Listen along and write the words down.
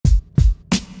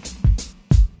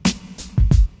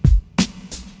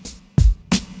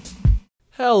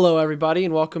Hello, everybody,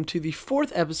 and welcome to the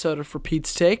fourth episode of For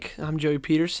Pete's Take. I'm Joey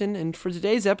Peterson, and for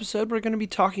today's episode, we're going to be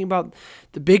talking about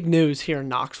the big news here in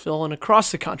Knoxville and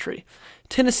across the country.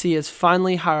 Tennessee has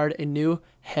finally hired a new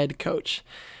head coach,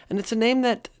 and it's a name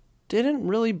that didn't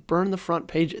really burn the front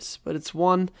pages, but it's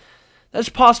one that's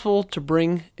possible to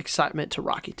bring excitement to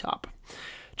Rocky Top.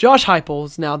 Josh Heupel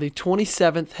is now the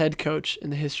 27th head coach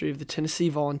in the history of the Tennessee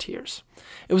Volunteers.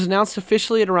 It was announced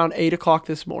officially at around 8 o'clock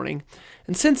this morning,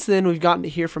 and since then we've gotten to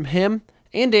hear from him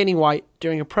and Danny White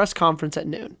during a press conference at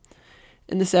noon.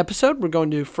 In this episode, we're going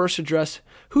to first address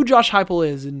who Josh Heupel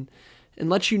is and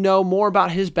let you know more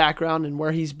about his background and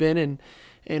where he's been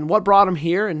and what brought him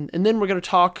here, and then we're going to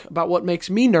talk about what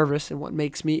makes me nervous and what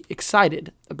makes me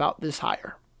excited about this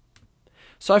hire.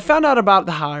 So I found out about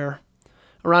the hire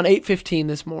around 8:15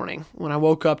 this morning when I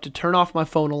woke up to turn off my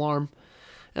phone alarm,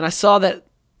 and I saw that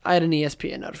I had an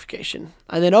ESPN notification.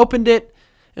 I then opened it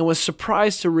and was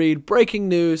surprised to read breaking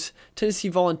news: Tennessee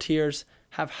Volunteers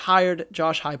have hired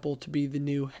Josh Heupel to be the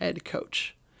new head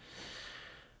coach.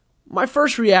 My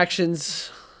first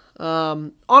reactions,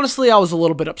 honestly, I was a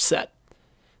little bit upset.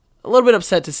 A little bit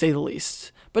upset to say the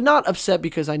least, but not upset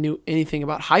because I knew anything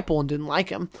about Heupel and didn't like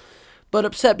him, but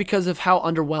upset because of how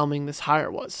underwhelming this hire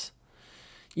was.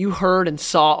 You heard and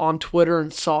saw on Twitter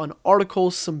and saw in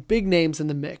articles some big names in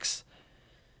the mix.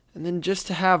 And then just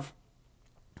to have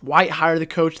White hire the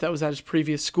coach that was at his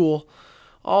previous school,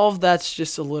 all of that's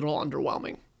just a little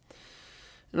underwhelming.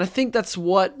 And I think that's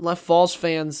what left Vols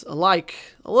fans alike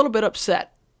a little bit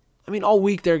upset. I mean, all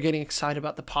week they're getting excited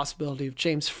about the possibility of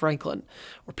James Franklin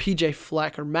or PJ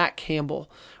Fleck or Matt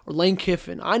Campbell or Lane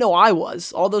Kiffin. I know I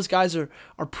was. All those guys are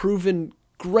proven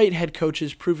great head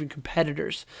coaches, proven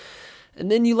competitors. And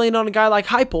then you land on a guy like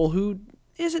Heupel, who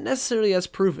isn't necessarily as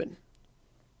proven.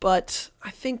 But I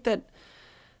think that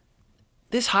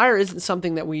this hire isn't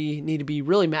something that we need to be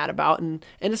really mad about. And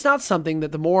it's not something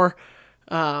that the more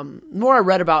I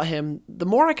read about him, the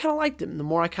more I kind of liked him, the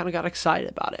more I kind of got excited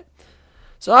about it.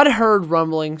 So I'd heard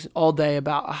rumblings all day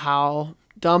about how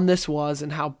dumb this was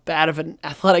and how bad of an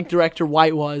athletic director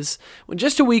White was, when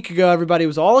just a week ago everybody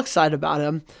was all excited about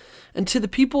him. And to the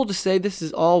people to say this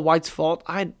is all White's fault,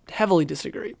 I heavily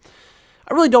disagree.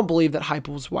 I really don't believe that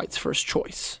Heupel was White's first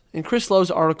choice. In Chris Lowe's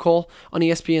article on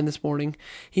ESPN this morning,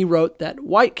 he wrote that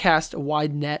White cast a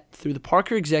wide net through the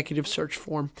Parker executive search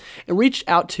form and reached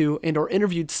out to and or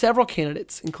interviewed several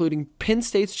candidates, including Penn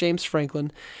State's James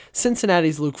Franklin,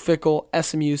 Cincinnati's Luke Fickell,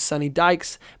 SMU's Sonny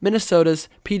Dykes, Minnesota's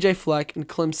PJ Fleck, and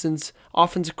Clemson's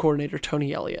offensive coordinator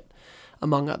Tony Elliott,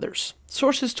 among others.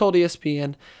 Sources told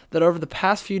ESPN that over the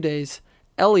past few days,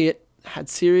 Elliott had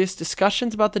serious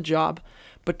discussions about the job,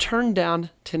 but turned down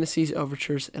Tennessee's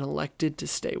overtures and elected to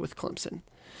stay with Clemson.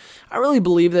 I really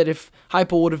believe that if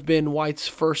Heupel would have been White's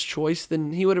first choice,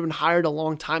 then he would have been hired a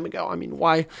long time ago. I mean,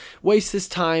 why waste this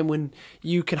time when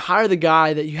you can hire the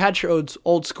guy that you had your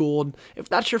old school? And if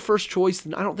that's your first choice,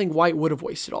 then I don't think White would have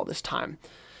wasted all this time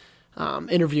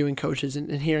interviewing coaches and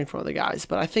hearing from other guys.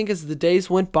 But I think as the days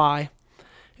went by,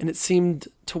 and it seemed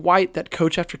to White that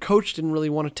coach after coach didn't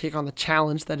really want to take on the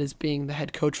challenge that is being the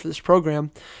head coach for this program,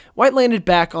 White landed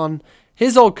back on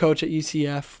his old coach at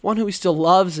UCF, one who he still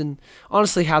loves and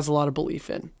honestly has a lot of belief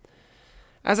in.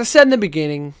 As I said in the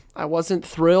beginning, I wasn't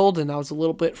thrilled and I was a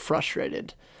little bit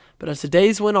frustrated. But as the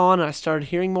days went on and I started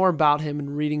hearing more about him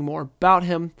and reading more about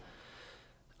him,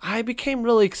 I became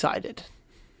really excited.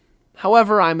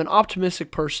 However, I'm an optimistic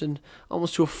person,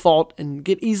 almost to a fault, and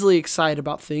get easily excited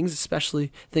about things,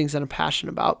 especially things that I'm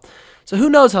passionate about. So who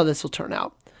knows how this will turn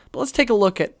out. But let's take a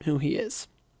look at who he is.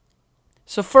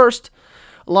 So first,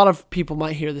 a lot of people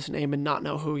might hear this name and not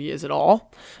know who he is at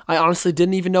all. I honestly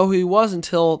didn't even know who he was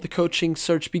until the coaching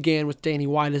search began with Danny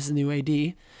White as the new AD.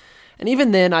 And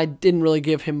even then, I didn't really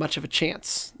give him much of a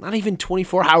chance. Not even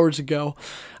 24 hours ago,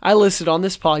 I listed on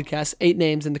this podcast 8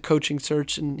 names in the coaching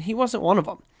search, and he wasn't one of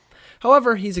them.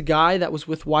 However, he's a guy that was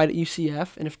with White at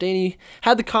UCF, and if Danny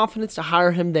had the confidence to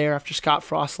hire him there after Scott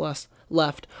Frost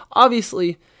left,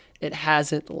 obviously it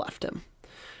hasn't left him.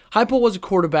 Heupel was a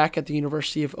quarterback at the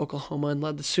University of Oklahoma and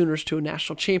led the Sooners to a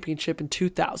national championship in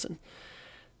 2000.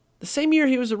 The same year,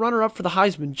 he was a runner-up for the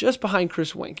Heisman, just behind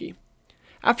Chris Weinke.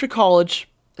 After college,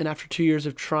 and after 2 years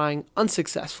of trying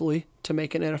unsuccessfully to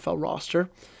make an NFL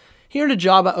roster, he earned a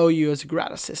job at OU as a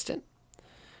grad assistant.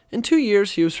 In 2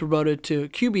 years, he was promoted to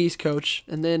QB's coach,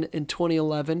 and then in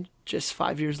 2011, just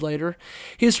 5 years later,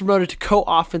 he was promoted to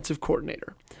co-offensive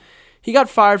coordinator. He got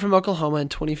fired from Oklahoma in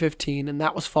 2015, and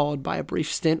that was followed by a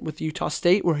brief stint with Utah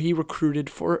State where he recruited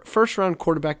for first-round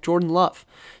quarterback Jordan Love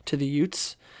to the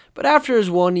Utes. But after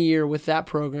his 1 year with that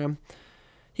program,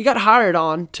 he got hired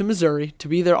on to Missouri to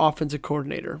be their offensive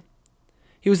coordinator.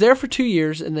 He was there for 2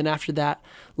 years, and then after that,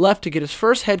 left to get his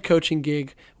first head coaching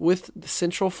gig with the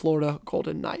Central Florida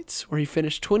Golden Knights, where he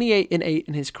finished 28-8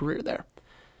 in his career there.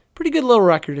 Pretty good little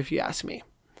record, if you ask me.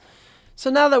 So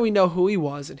now that we know who he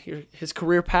was and his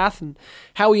career path and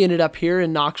how he ended up here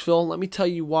in Knoxville, let me tell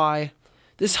you why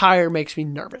this hire makes me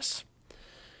nervous.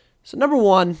 So number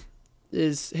one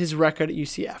is his record at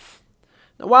UCF.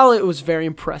 Now, while it was very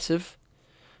impressive,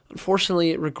 unfortunately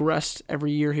it regressed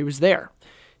every year he was there.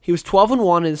 He was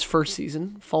 12-1 in his first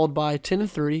season, followed by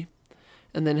 10-3,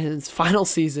 and then his final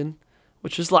season,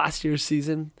 which was last year's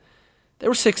season, they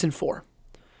were 6-4.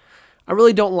 I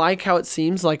really don't like how it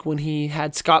seems like when he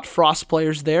had Scott Frost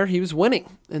players there, he was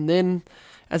winning. And then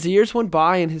as the years went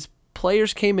by and his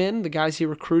players came in, the guys he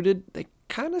recruited, they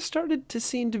kind of started to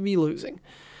seem to be losing.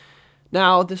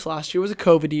 Now, this last year was a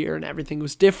COVID year and everything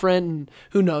was different, and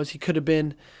who knows, he could have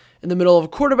been in the middle of a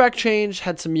quarterback change,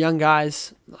 had some young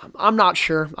guys. I'm not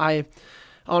sure. I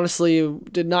honestly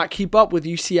did not keep up with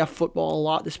UCF football a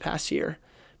lot this past year.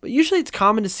 But usually it's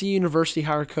common to see a university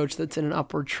hire a coach that's in an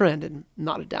upward trend and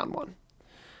not a down one.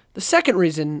 The second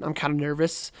reason I'm kind of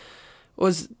nervous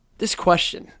was this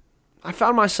question. I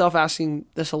found myself asking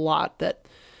this a lot, that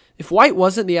if White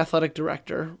wasn't the athletic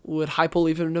director, would Heupel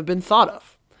even have been thought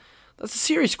of? That's a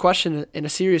serious question and a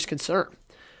serious concern.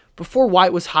 Before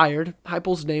White was hired,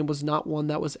 Heupel's name was not one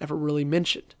that was ever really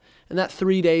mentioned. In that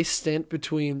 3-day stint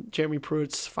between Jeremy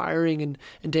Pruitt's firing and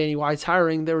Danny White's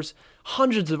hiring, there was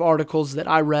hundreds of articles that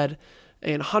I read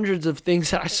and hundreds of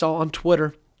things that I saw on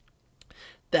Twitter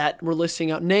that were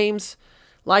listing out names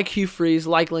like Hugh Freeze,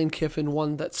 like Lane Kiffin,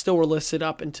 one that still were listed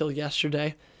up until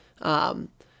yesterday. But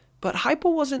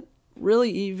Heupel wasn't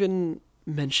really even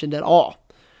mentioned at all.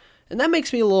 And that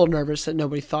makes me a little nervous that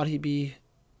nobody thought he'd be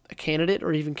a candidate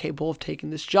or even capable of taking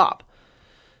this job.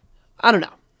 I don't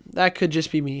know. That could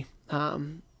just be me.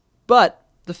 But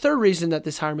the third reason that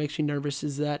this hire makes me nervous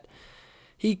is that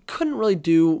he couldn't really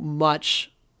do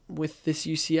much with this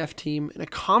UCF team in a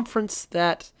conference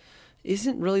that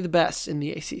isn't really the best in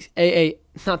the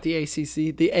AAC.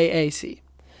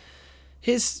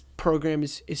 His program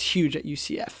is huge at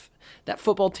UCF. That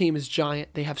football team is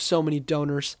giant. They have so many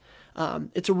donors.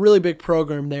 It's a really big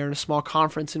program there in a small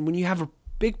conference. And when you have a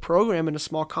big program in a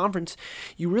small conference,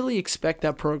 you really expect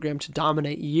that program to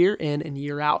dominate year in and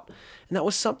year out. And that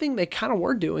was something they kind of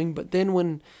were doing. But then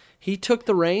when he took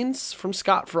the reins from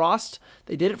Scott Frost,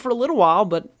 they did it for a little while.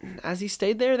 But as he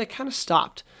stayed there, they kind of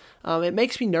stopped. It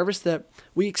makes me nervous that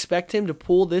we expect him to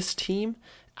pull this team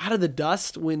out of the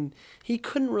dust when he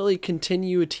couldn't really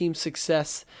continue a team's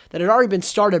success that had already been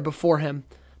started before him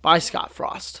by Scott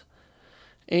Frost.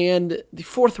 And the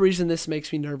fourth reason this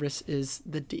makes me nervous is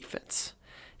the defense.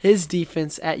 His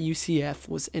defense at UCF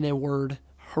was, in a word,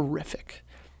 horrific.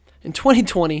 In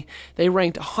 2020, they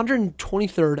ranked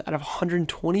 123rd out of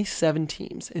 127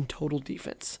 teams in total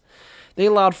defense. They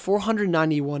allowed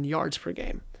 491 yards per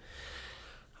game.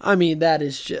 I mean, that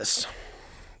is just,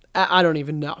 I don't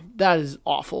even know. That is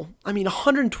awful. I mean,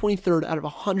 123rd out of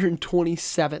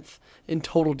 127th in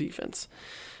total defense.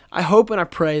 I hope and I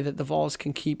pray that the Vols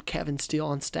can keep Kevin Steele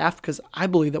on staff because I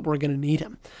believe that we're going to need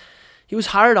him. He was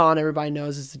hired on, everybody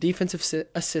knows, as the defensive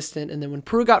assistant, and then when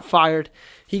Pruitt got fired,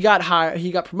 he got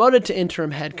promoted to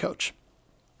interim head coach.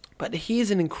 But he's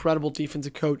an incredible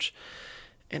defensive coach,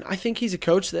 and I think he's a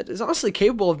coach that is honestly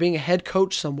capable of being a head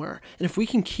coach somewhere. And if we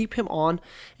can keep him on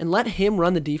and let him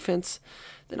run the defense,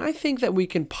 then I think that we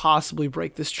can possibly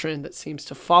break this trend that seems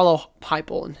to follow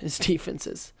Heupel and his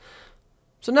defenses.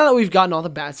 So now that we've gotten all the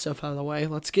bad stuff out of the way,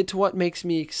 let's get to what makes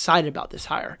me excited about this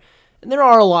hire. And there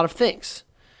are a lot of things.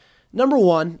 Number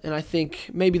one, and I think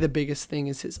maybe the biggest thing,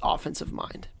 is his offensive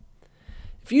mind.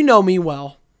 If you know me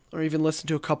well, or even listened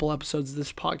to a couple episodes of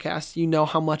this podcast, you know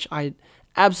how much I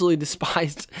absolutely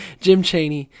despised Jim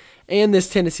Chaney and this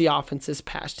Tennessee offense this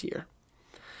past year.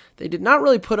 They did not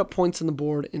really put up points on the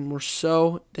board and were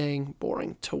so dang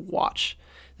boring to watch.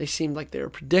 They seemed like they were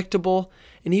predictable,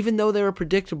 and even though they were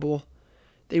predictable,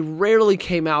 they rarely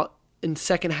came out in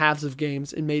second halves of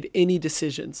games and made any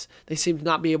decisions. They seemed to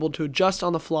not be able to adjust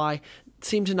on the fly,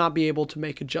 seemed to not be able to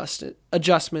make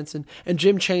adjustments, and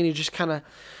Jim Chaney just kind of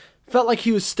felt like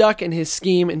he was stuck in his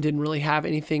scheme and didn't really have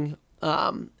anything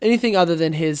other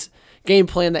than his game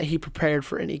plan that he prepared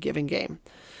for any given game.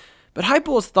 But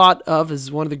Heupel is thought of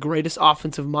as one of the greatest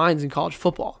offensive minds in college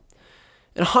football.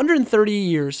 In 130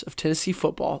 years of Tennessee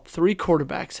football, 3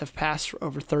 quarterbacks have passed for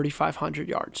over 3,500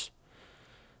 yards.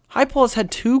 Heupel has had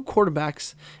 2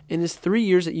 quarterbacks in his 3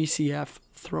 years at UCF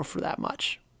throw for that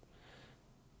much.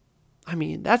 I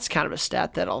mean, that's kind of a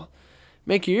stat that'll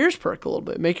make your ears perk a little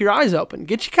bit, make your eyes open,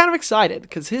 get you kind of excited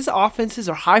because his offenses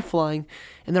are high-flying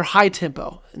and they're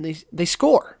high-tempo, and they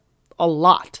score a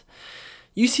lot.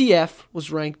 UCF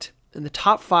was ranked in the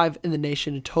top 5 in the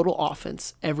nation in total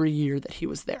offense every year that he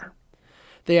was there.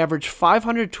 They averaged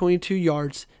 522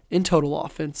 yards in total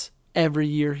offense every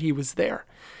year he was there.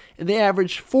 And they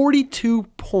averaged 42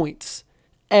 points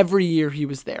every year he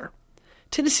was there.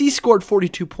 Tennessee scored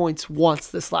 42 points once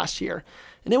this last year,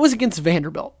 and it was against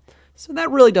Vanderbilt. So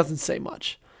that really doesn't say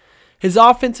much. His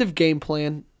offensive game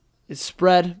plan is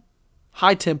spread,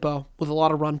 high tempo, with a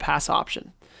lot of run-pass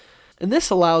option. And this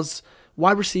allows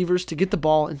wide receivers to get the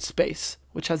ball in space,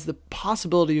 which has the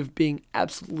possibility of being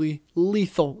absolutely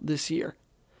lethal this year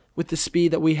with the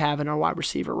speed that we have in our wide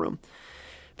receiver room.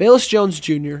 Velus Jones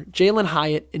Jr., Jalen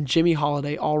Hyatt, and Jimmy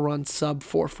Holiday all run sub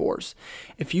 4.4s.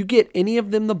 If you get any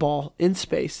of them the ball in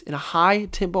space in a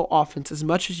high-tempo offense as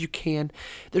much as you can,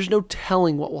 there's no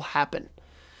telling what will happen.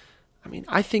 I mean,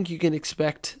 I think you can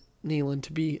expect Neyland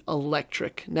to be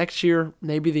electric next year,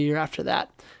 maybe the year after that.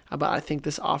 But I think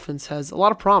this offense has a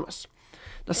lot of promise.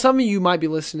 Now, some of you might be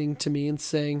listening to me and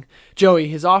saying, Joey,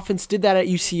 his offense did that at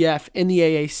UCF in the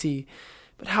AAC,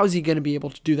 but how is he going to be able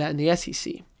to do that in the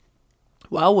SEC?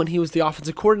 Well, when he was the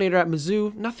offensive coordinator at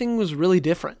Mizzou, nothing was really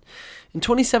different. In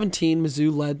 2017,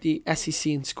 Mizzou led the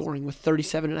SEC in scoring with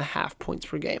 37.5 points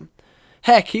per game.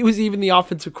 Heck, he was even the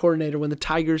offensive coordinator when the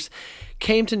Tigers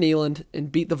came to Neyland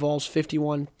and beat the Vols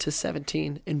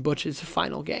 51-17 in Butch's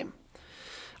final game.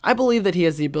 I believe that he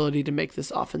has the ability to make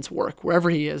this offense work wherever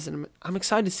he is, and I'm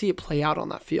excited to see it play out on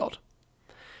that field.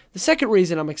 The second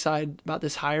reason I'm excited about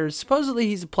this hire is supposedly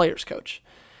he's a player's coach.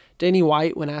 Danny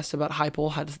White, when asked about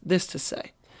Heupel, had this to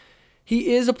say.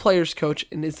 He is a player's coach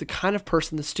and is the kind of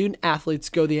person the student athletes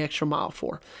go the extra mile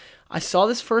for. I saw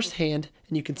this firsthand,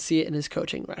 and you can see it in his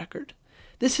coaching record.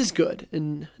 This is good,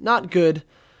 and not good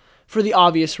for the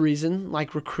obvious reason,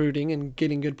 like recruiting and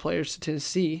getting good players to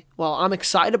Tennessee. Well, I'm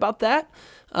excited about that,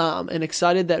 and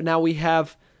excited that now we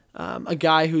have a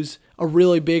guy who's a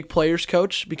really big players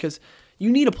coach, because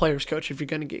you need a players coach if you're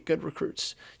going to get good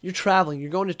recruits. You're traveling.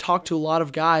 You're going to talk to a lot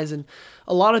of guys, and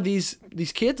a lot of these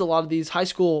kids, a lot of these high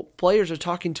school players are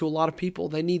talking to a lot of people.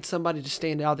 They need somebody to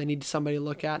stand out. They need somebody to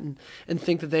look at and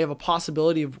think that they have a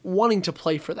possibility of wanting to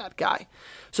play for that guy.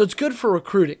 So it's good for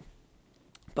recruiting.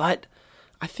 But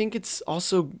I think it's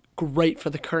also great for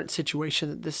the current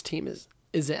situation that this team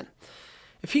is in.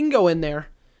 If he can go in there,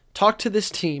 talk to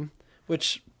this team,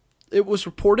 which it was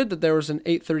reported that there was an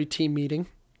 8:30 team meeting,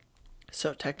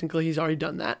 so technically he's already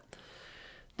done that,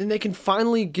 then they can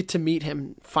finally get to meet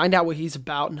him, find out what he's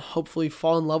about, and hopefully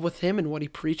fall in love with him and what he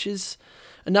preaches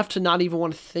enough to not even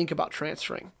want to think about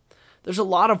transferring. There's a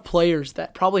lot of players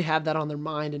that probably have that on their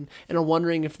mind and are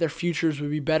wondering if their futures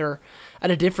would be better at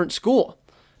a different school.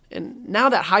 And now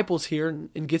that Heupel's here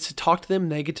and gets to talk to them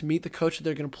and they get to meet the coach that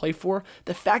they're going to play for,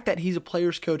 the fact that he's a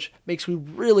player's coach makes me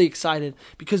really excited,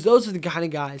 because those are the kind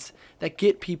of guys that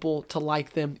get people to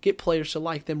like them, get players to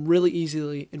like them really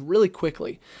easily and really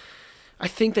quickly. I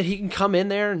think that he can come in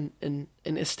there and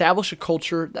establish a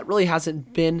culture that really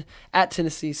hasn't been at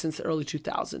Tennessee since the early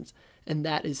 2000s, and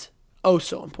that is oh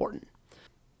so important.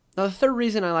 Now, the third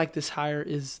reason I like this hire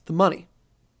is the money.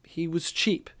 He was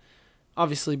cheap.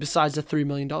 Obviously, besides the $3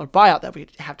 million buyout that we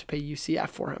have to pay UCF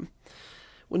for him.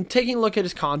 When taking a look at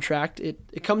his contract,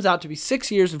 it comes out to be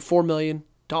 6 years and $4 million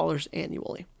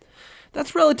annually.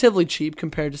 That's relatively cheap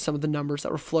compared to some of the numbers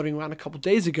that were floating around a couple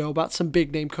days ago about some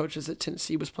big-name coaches that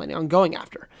Tennessee was planning on going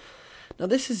after. Now,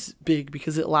 this is big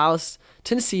because it allows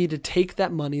Tennessee to take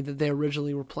that money that they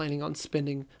originally were planning on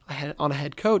spending on a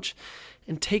head coach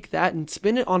and take that and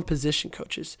spend it on position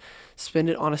coaches, spend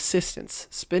it on assistants,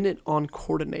 spend it on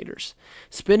coordinators,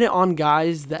 spend it on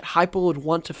guys that Heupel would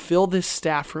want to fill this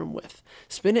staff room with,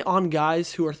 spend it on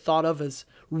guys who are thought of as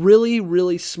really,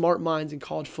 really smart minds in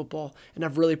college football and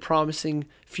have really promising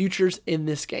futures in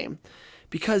this game.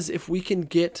 Because if we can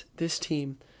get this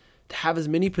team to have as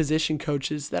many position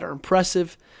coaches that are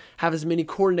impressive, have as many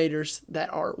coordinators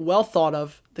that are well thought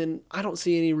of, then I don't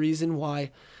see any reason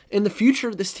why in the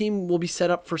future this team will be set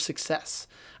up for success.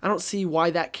 I don't see why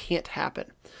that can't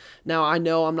happen. Now, I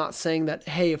know I'm not saying that,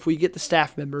 hey, if we get the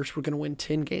staff members, we're going to win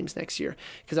 10 games next year,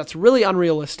 because that's really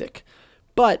unrealistic.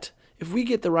 But if we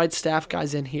get the right staff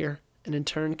guys in here and in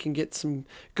turn can get some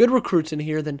good recruits in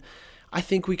here, then I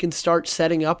think we can start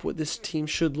setting up what this team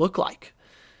should look like.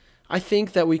 I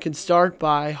think that we can start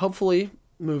by hopefully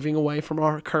moving away from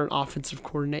our current offensive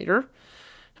coordinator.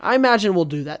 I imagine we'll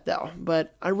do that though,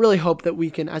 but I really hope that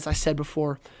we can, as I said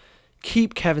before,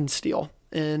 keep Kevin Steele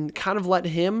and kind of let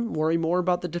him worry more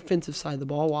about the defensive side of the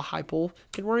ball while Heupel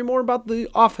can worry more about the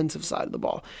offensive side of the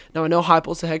ball. Now, I know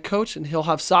Heupel's the head coach, and he'll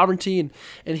have sovereignty,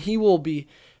 and he will be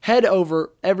head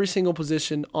over every single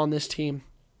position on this team.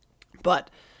 But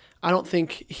I don't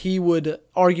think he would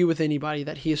argue with anybody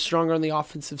that he is stronger on the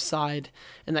offensive side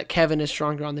and that Kevin is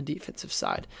stronger on the defensive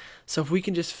side. So if we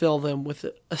can just fill them with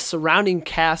a surrounding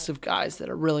cast of guys that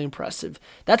are really impressive,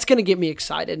 that's going to get me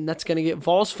excited, and that's going to get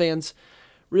Vols fans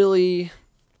really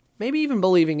maybe even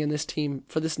believing in this team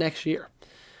for this next year.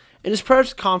 In his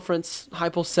press conference,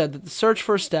 Heupel said that the search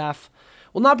for a staff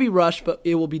will not be rushed, but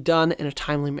it will be done in a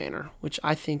timely manner, which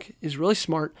I think is really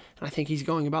smart, and I think he's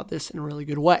going about this in a really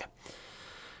good way.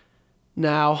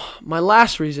 Now, my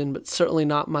last reason, but certainly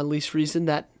not my least reason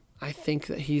that I think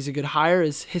that he's a good hire,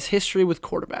 is his history with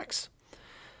quarterbacks.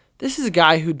 This is a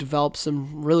guy who develops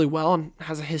them really well and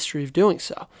has a history of doing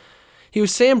so. He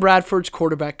was Sam Bradford's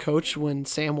quarterback coach when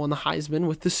Sam won the Heisman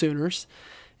with the Sooners,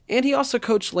 and he also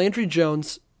coached Landry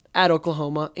Jones at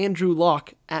Oklahoma and Drew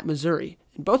Lock at Missouri,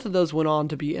 and both of those went on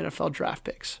to be NFL draft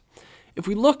picks. If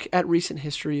we look at recent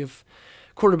history of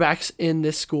quarterbacks in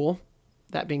this school,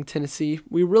 that being Tennessee,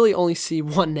 we really only see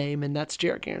one name, and that's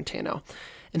Jarrett Guarantano.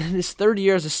 And in his third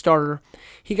year as a starter,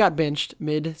 he got benched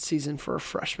mid-season for a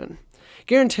freshman.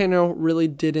 Guarantano really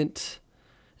didn't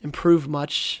improve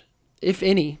much, if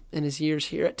any, in his years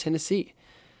here at Tennessee.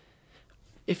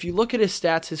 If you look at his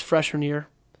stats his freshman year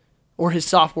or his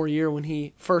sophomore year when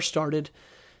he first started,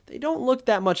 they don't look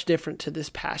that much different to this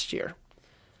past year.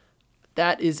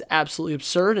 That is absolutely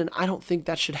absurd, and I don't think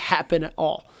that should happen at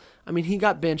all. I mean, he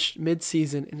got benched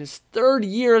mid-season in his third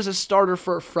year as a starter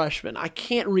for a freshman. I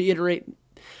can't reiterate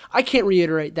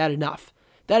that enough.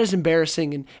 That is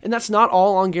embarrassing, and that's not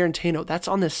all on Guarantano. That's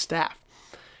on this staff.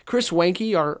 Chris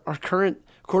Weinke, our current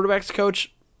quarterbacks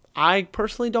coach, I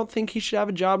personally don't think he should have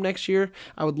a job next year.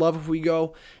 I would love if we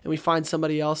go and we find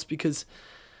somebody else, because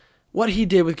what he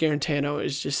did with Guarantano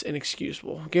is just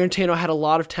inexcusable. Guarantano had a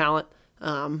lot of talent,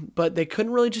 but they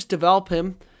couldn't really just develop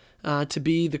him to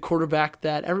be the quarterback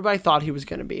that everybody thought he was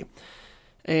going to be.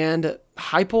 And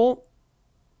Heupel,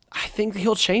 I think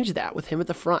he'll change that with him at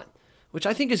the front, which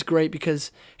I think is great,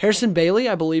 because Harrison Bailey,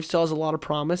 I believe, still has a lot of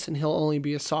promise, and he'll only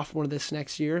be a sophomore this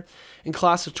next year. In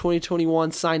class of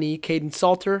 2021 signee Caden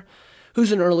Salter,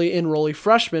 who's an early enrollee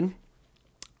freshman,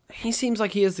 he seems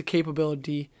like he has the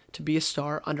capability to be a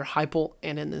star under Heupel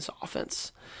and in this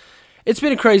offense. It's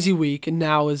been a crazy week, and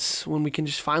now is when we can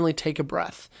just finally take a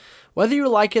breath. Whether you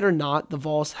like it or not, the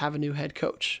Vols have a new head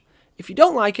coach. If you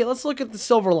don't like it, let's look at the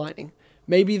silver lining.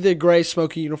 Maybe the gray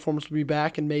smoky uniforms will be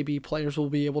back, and maybe players will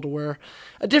be able to wear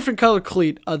a different color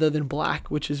cleat other than black,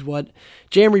 which is what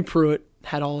Jeremy Pruitt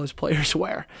had all his players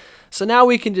wear. So now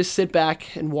we can just sit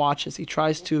back and watch as he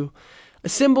tries to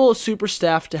assemble a super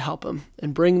staff to help him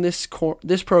and bring this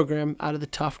program out of the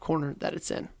tough corner that it's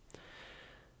in.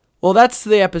 Well, that's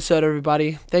the episode,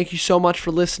 everybody. Thank you so much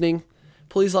for listening.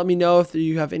 Please let me know if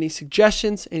you have any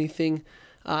suggestions,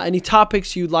 any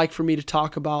topics you'd like for me to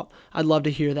talk about. I'd love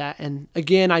to hear that. And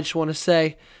again, I just want to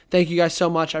say thank you guys so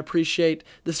much. I appreciate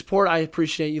the support. I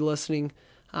appreciate you listening.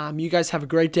 You guys have a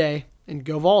great day, and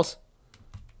go Vols.